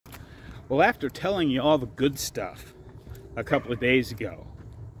Well, after telling you all the good stuff a couple of days ago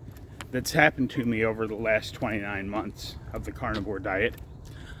that's happened to me over the last 29 months of the carnivore diet,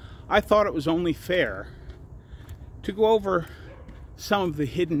 I thought it was only fair to go over some of the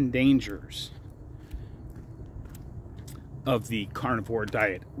hidden dangers of the carnivore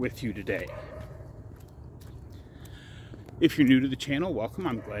diet with you today. If you're new to the channel, welcome.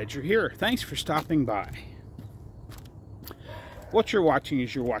 I'm glad you're here. Thanks for stopping by. What you're watching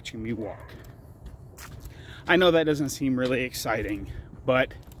is you're watching me walk. I know that doesn't seem really exciting,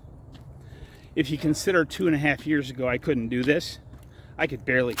 but if you consider 2.5 years ago I couldn't do this, I could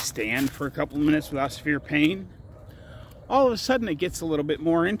barely stand for a couple of minutes without severe pain, all of a sudden it gets a little bit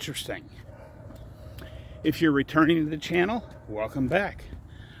more interesting. If you're returning to the channel, welcome back.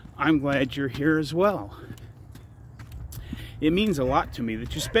 I'm glad you're here as well. It means a lot to me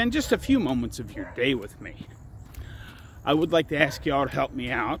that you spend just a few moments of your day with me. I would like to ask you all to help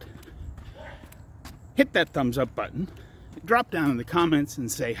me out. Hit that thumbs up button. Drop down in the comments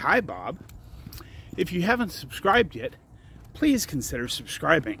and say, "Hi, Bob." If you haven't subscribed yet, please consider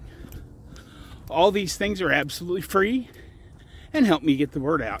subscribing. All these things are absolutely free and help me get the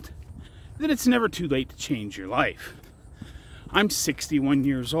word out that it's never too late to change your life. I'm 61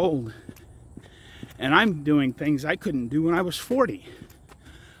 years old and I'm doing things I couldn't do when I was 40,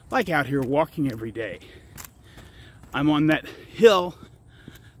 like out here walking every day. I'm on that hill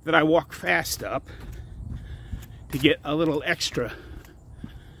that I walk fast up to get a little extra.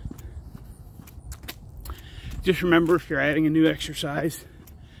 Just remember, if you're adding a new exercise,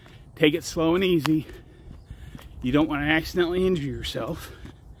 take it slow and easy. You don't want to accidentally injure yourself.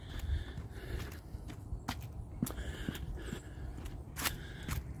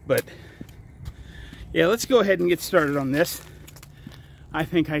 But yeah, let's go ahead and get started on this. I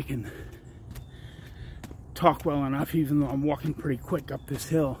think I can talk well enough, even though I'm walking pretty quick up this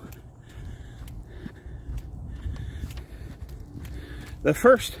hill. The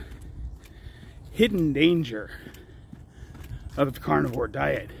first hidden danger of the carnivore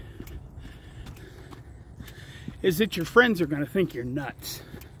diet is that your friends are going to think you're nuts.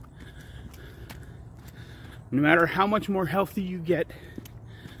 No matter how much more healthy you get,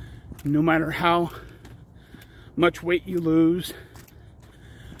 no matter how much weight you lose,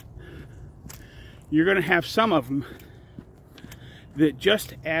 you're going to have some of them that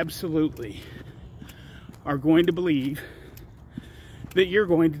just absolutely are going to believe that you're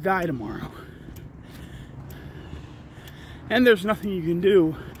going to die tomorrow. And there's nothing you can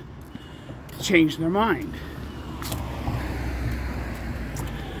do to change their mind.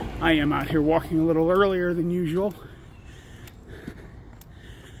 I am out here walking a little earlier than usual,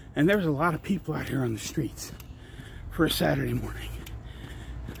 and there's a lot of people out here on the streets for a Saturday morning.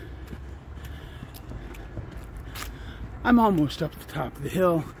 I'm almost up the top of the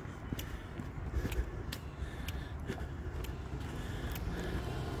hill.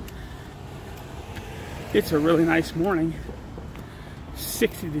 It's a really nice morning.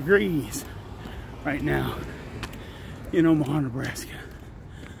 60 degrees right now in Omaha, Nebraska.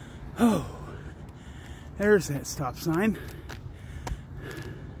 Oh, there's that stop sign.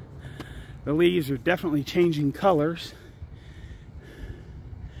 The leaves are definitely changing colors.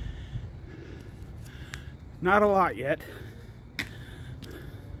 Not a lot yet,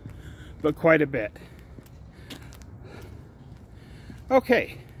 but quite a bit.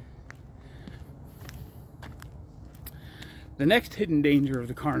 Okay. The next hidden danger of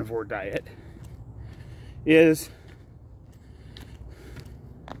the carnivore diet is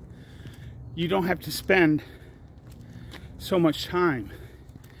you don't have to spend so much time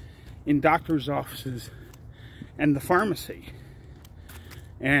in doctor's offices and the pharmacy.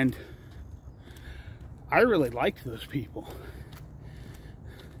 And I really liked those people.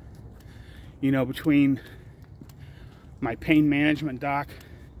 You know, between my pain management doc,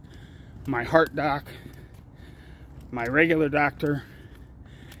 my heart doc, my regular doctor,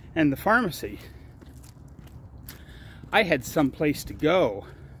 and the pharmacy, I had some place to go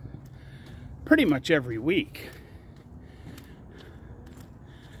pretty much every week.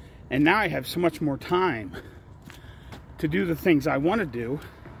 And now I have so much more time to do the things I want to do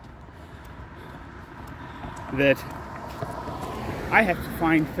that I have to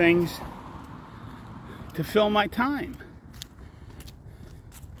find things to fill my time.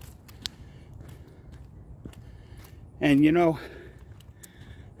 And you know,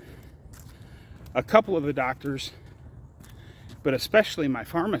 a couple of the doctors, but especially my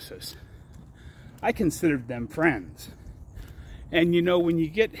pharmacist, I considered them friends. And you know, when you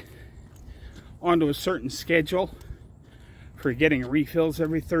get onto a certain schedule for getting refills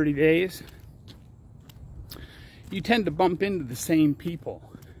every 30 days, you tend to bump into the same people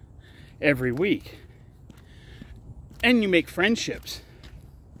every week. And you make friendships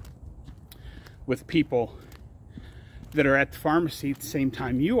with people that are at the pharmacy at the same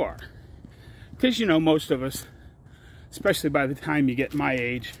time you are. Because, you know, most of us, especially by the time you get my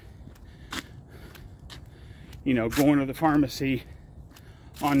age, you know, going to the pharmacy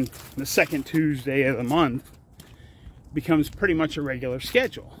on the second Tuesday of the month becomes pretty much a regular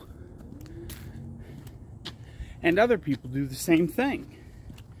schedule. And other people do the same thing.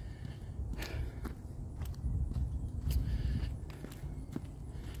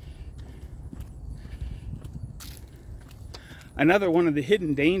 Another one of the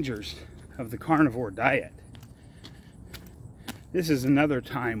hidden dangers of the carnivore diet. This is another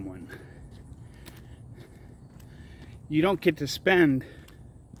time when you don't get to spend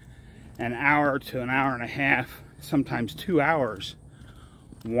an hour to an hour and a half, sometimes 2 hours,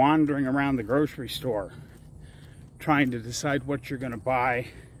 wandering around the grocery store, trying to decide what you're going to buy,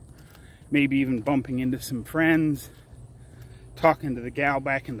 maybe even bumping into some friends, talking to the gal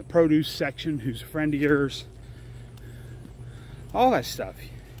back in the produce section who's a friend of yours, all that stuff.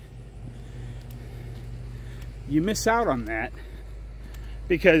 You miss out on that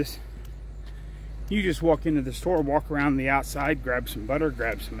because you just walk into the store, walk around the outside, grab some butter,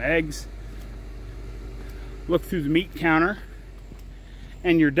 grab some eggs, look through the meat counter,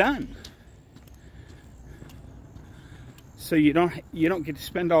 and you're done. So you don't get to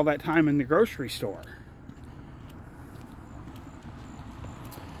spend all that time in the grocery store.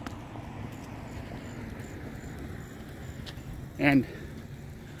 And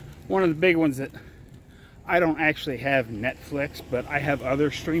one of the big ones that I don't actually have Netflix, but I have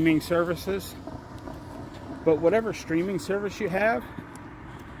other streaming services. But whatever streaming service you have,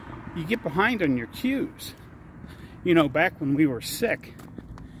 you get behind on your cues. You know, back when we were sick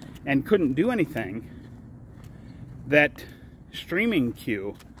and couldn't do anything, that streaming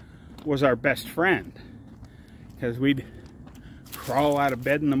queue was our best friend. Because we'd crawl out of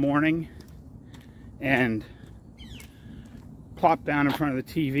bed in the morning and plop down in front of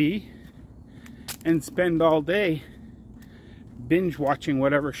the TV and spend all day binge watching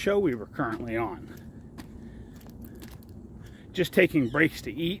whatever show we were currently on. Just taking breaks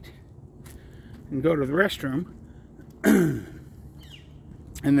to eat and go to the restroom and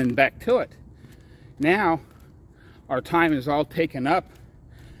then back to it. Now our time is all taken up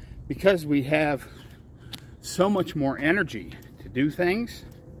because we have so much more energy to do things.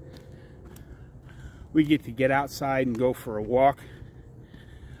 We get outside and go for a walk,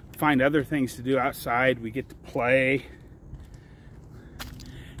 find other things to do outside. We get to play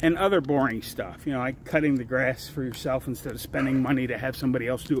and other boring stuff, you know, like cutting the grass for yourself instead of spending money to have somebody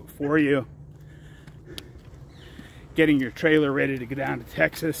else do it for you, getting your trailer ready to go down to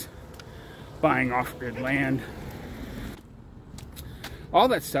Texas, buying off-grid land. All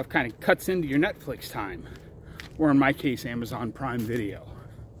that stuff kind of cuts into your Netflix time, or in my case, Amazon Prime Video.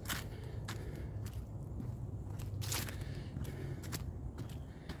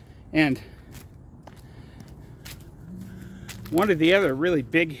 And one of the other really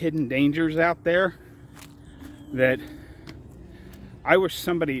big hidden dangers out there that I wish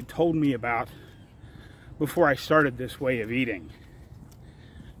somebody had told me about before I started this way of eating.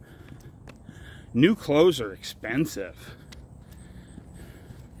 New clothes are expensive.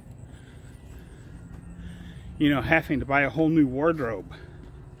 You know, having to buy a whole new wardrobe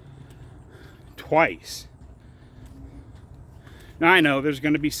twice. Now, I know there's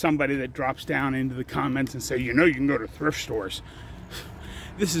going to be somebody that drops down into the comments and say, you know, you can go to thrift stores.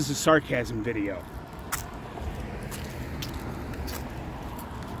 This is a sarcasm video.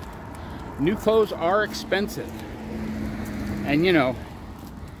 New clothes are expensive. And, you know,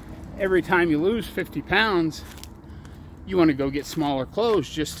 every time you lose 50 pounds, you want to go get smaller clothes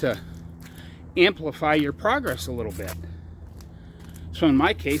just to amplify your progress a little bit. So in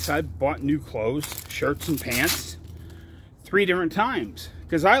my case, I've bought new clothes, shirts and pants, 3 different times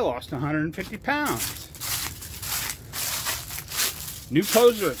because I lost 150 pounds. New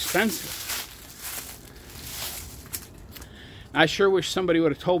clothes are expensive. I sure wish somebody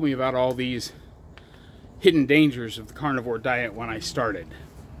would have told me about all these hidden dangers of the carnivore diet when I started.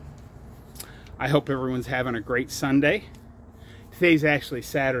 I hope everyone's having a great Sunday. Today's actually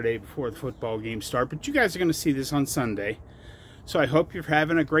Saturday before the football games start, but you guys are going to see this on Sunday. So I hope you're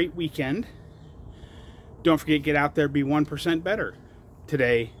having a great weekend. Don't forget, get out there, be 1% better.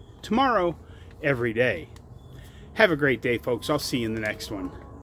 Today, tomorrow, every day. Have a great day, folks. I'll see you in the next one.